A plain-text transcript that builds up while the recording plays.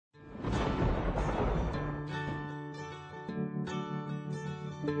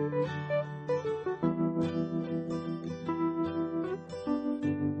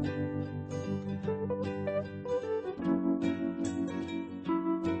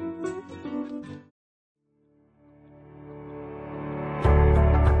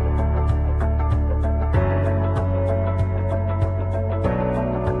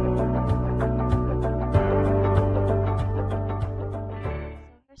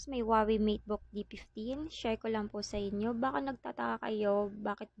Perhaps may Huawei MateBook D15. Share ko lang po sa inyo. Baka nagtataka kayo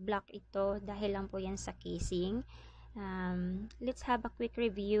bakit black ito, dahil lang po yan sa casing. Let's have a quick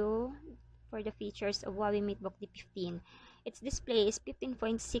review for the features of Huawei MateBook D15. Its display is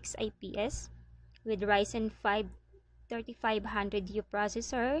 15.6 IPS with Ryzen 5 3500U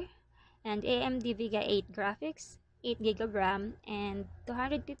processor and AMD Vega 8 graphics, 8GB of RAM, and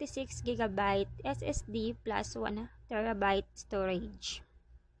 256GB SSD plus 1TB storage.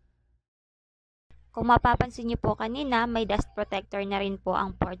 Kung mapapansin niyo po kanina, may dust protector na rin po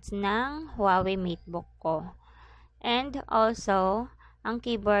ang ports ng Huawei MateBook ko. And also, ang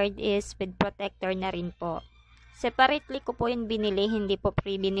keyboard is with protector na rin po. Separately ko po yung binili, hindi po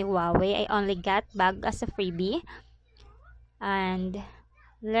freebie ni Huawei. I only got bag as a freebie. And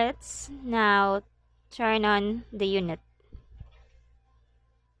let's now turn on the unit.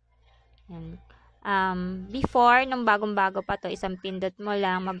 Yan. Before, nung bagong-bago pa to, isang pindot mo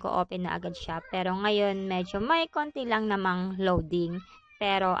lang, mag-open na agad siya. Pero ngayon, medyo may konti lang namang loading.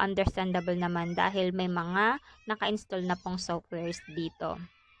 Pero understandable naman dahil may mga naka-install na pong softwares dito.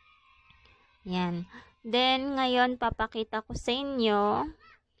 Yan. Then, ngayon, papakita ko sa inyo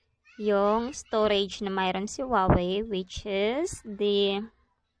yung storage na mayroon si Huawei, which is the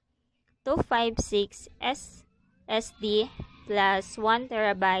 256 SSD plus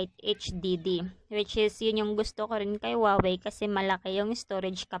 1TB HDD, which is yun yung gusto ko rin kay Huawei kasi malaki yung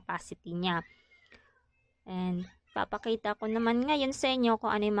storage capacity niya. And papakita ko naman ngayon sa inyo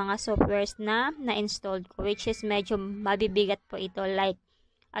kung ano yung mga softwares na na-installed ko, which is medyo mabibigat po ito, like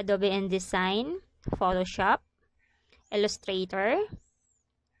Adobe Indesign, Photoshop, Illustrator,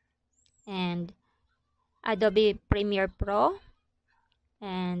 and Adobe Premiere Pro,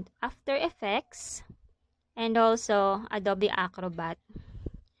 and After Effects, and also Adobe Acrobat.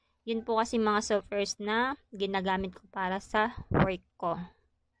 Yun po kasi mga softwares na ginagamit ko para sa work ko.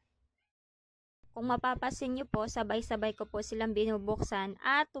 Kung mapapansin nyo po, sabay-sabay ko po silang binubuksan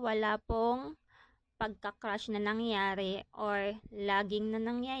at wala pong pagka-crash na nangyayari or lagging na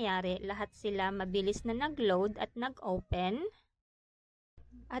nangyayari. Lahat sila mabilis na nag-load at nag-open.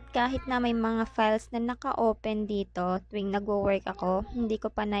 At kahit na may mga files na naka-open dito tuwing nag-work ako, hindi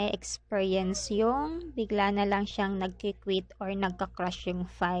ko pa na-experience yung bigla na lang siyang nag-quit or nagka-crash yung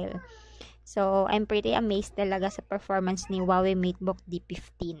file. So, I'm pretty amazed talaga sa performance ni Huawei MateBook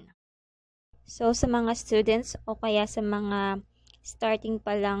D15. So, sa mga students o kaya sa mga starting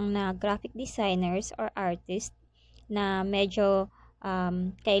pa lang na graphic designers or artists na medyo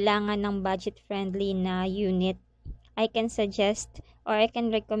kailangan ng budget-friendly na unit, I can suggest or I can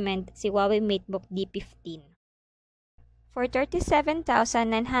recommend si Huawei MateBook D15. For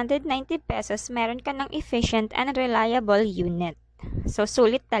 37,990 pesos, meron ka ng efficient and reliable unit. So,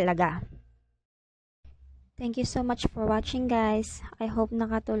 sulit talaga. Thank you so much for watching, guys. I hope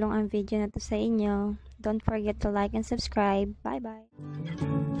nakatulong ang video na to sa inyo. Don't forget to like and subscribe.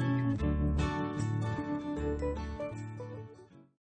 Bye-bye.